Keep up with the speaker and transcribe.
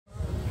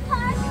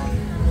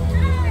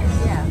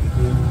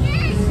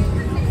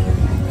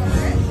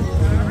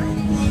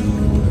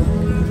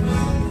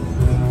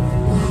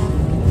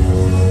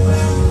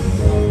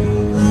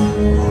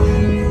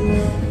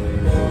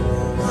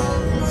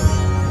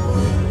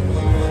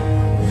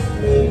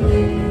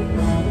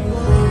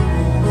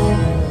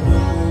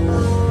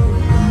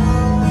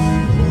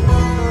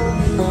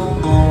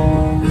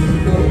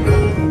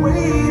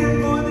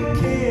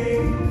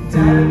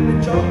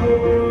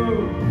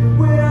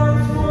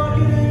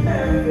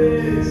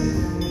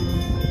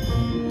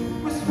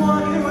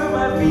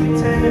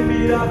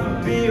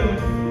feel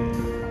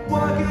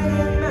walking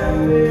in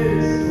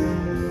Memphis.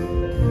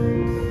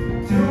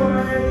 Do I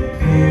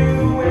feel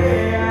the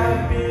way I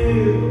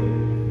feel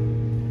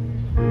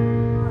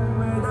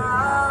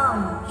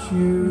without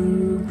you?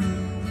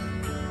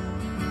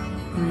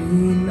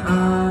 Green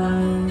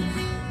eyes,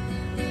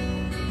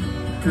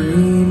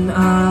 green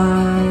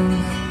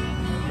eyes.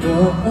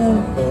 Whoa, oh,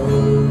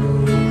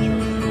 oh.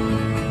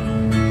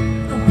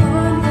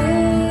 Upon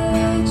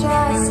which I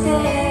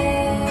stand.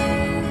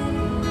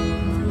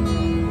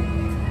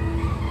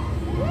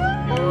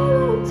 I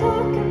won't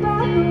talk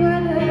about the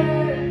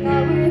weather,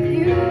 not with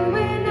you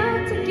and not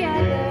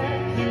together.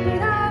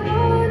 But I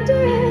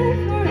wonder if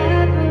we're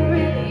ever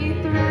really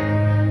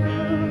through.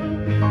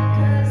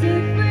 'Cause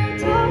if we're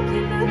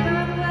talking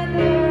about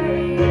weather,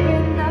 you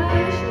and I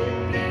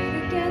should be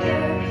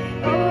together.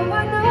 Oh,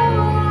 I know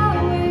I'll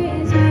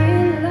always be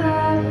in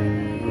love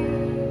with you.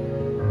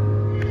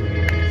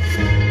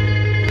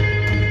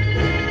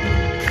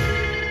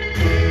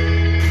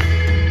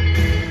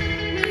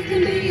 We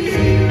can be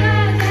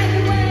heroes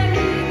everywhere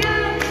we go,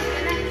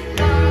 and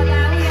that's all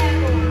that we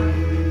ever want.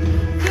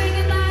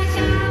 Swinging like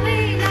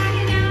Charlie,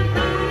 knocking out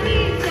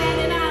bodies,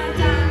 standing on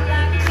top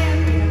like a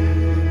champion.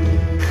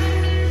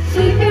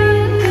 We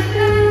got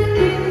the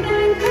thing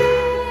that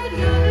could.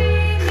 You'll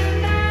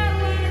remember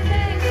when I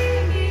said we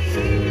can be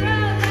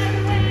heroes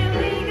everywhere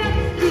we go.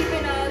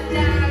 Keeping us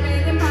down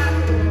is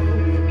impossible.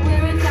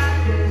 We're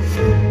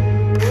unstoppable.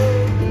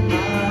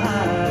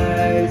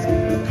 Eyes,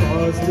 the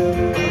cost of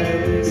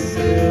every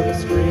silver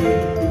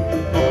screen.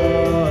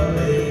 All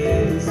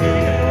is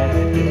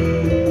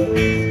happening.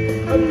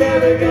 I'm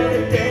never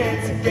gonna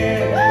dance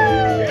again.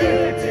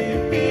 Till you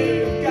feel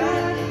you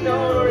got no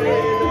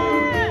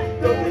rhythm.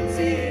 Though it's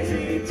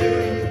easy to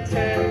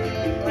pretend,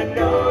 I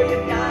know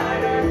you're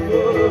not a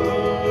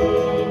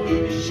fool. You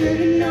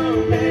should've known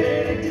better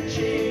than to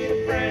cheat a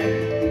friend,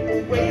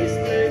 waste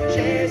the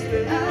chance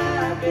that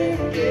I've been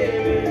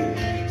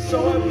given. So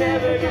I'm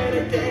never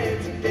gonna dance